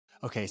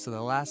Okay, so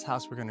the last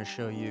house we're gonna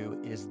show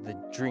you is the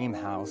dream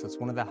house. It's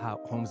one of the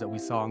homes that we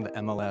saw on the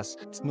MLS.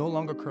 It's no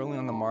longer currently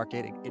on the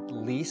market. It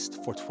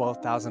leased for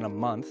 $12,000 a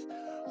month,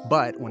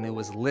 but when it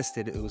was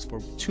listed, it was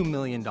for $2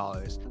 million.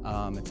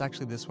 It's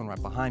actually this one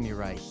right behind me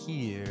right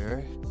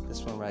here.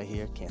 This one right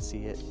here, can't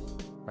see it,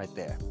 right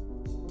there.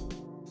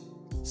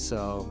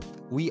 So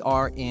we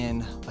are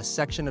in a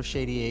section of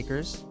Shady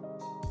Acres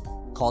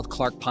called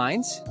Clark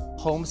Pines.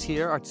 Homes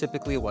here are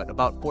typically what,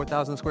 about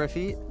 4,000 square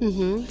feet?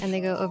 And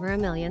they go over $1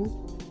 million.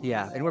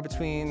 Yeah, anywhere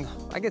between,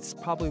 I guess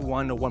probably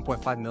 1 to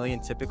 1.5 million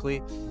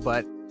typically.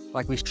 But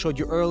like we showed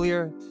you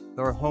earlier,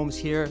 there are homes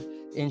here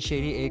in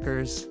Shady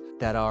Acres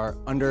that are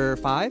under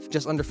 5,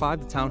 just under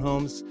 5, the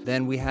townhomes.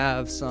 Then we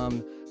have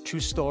some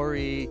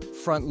 2-story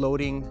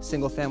front-loading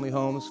single-family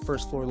homes,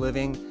 first-floor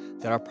living,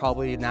 that are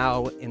probably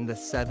now in the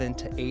 7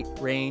 to 8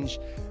 range,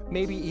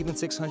 maybe even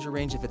 600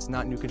 range if it's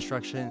not new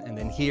construction. And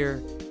then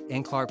here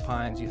in Clark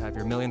Pines, you have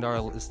your $1 million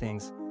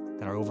listings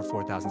that are over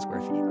 4,000 square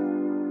feet.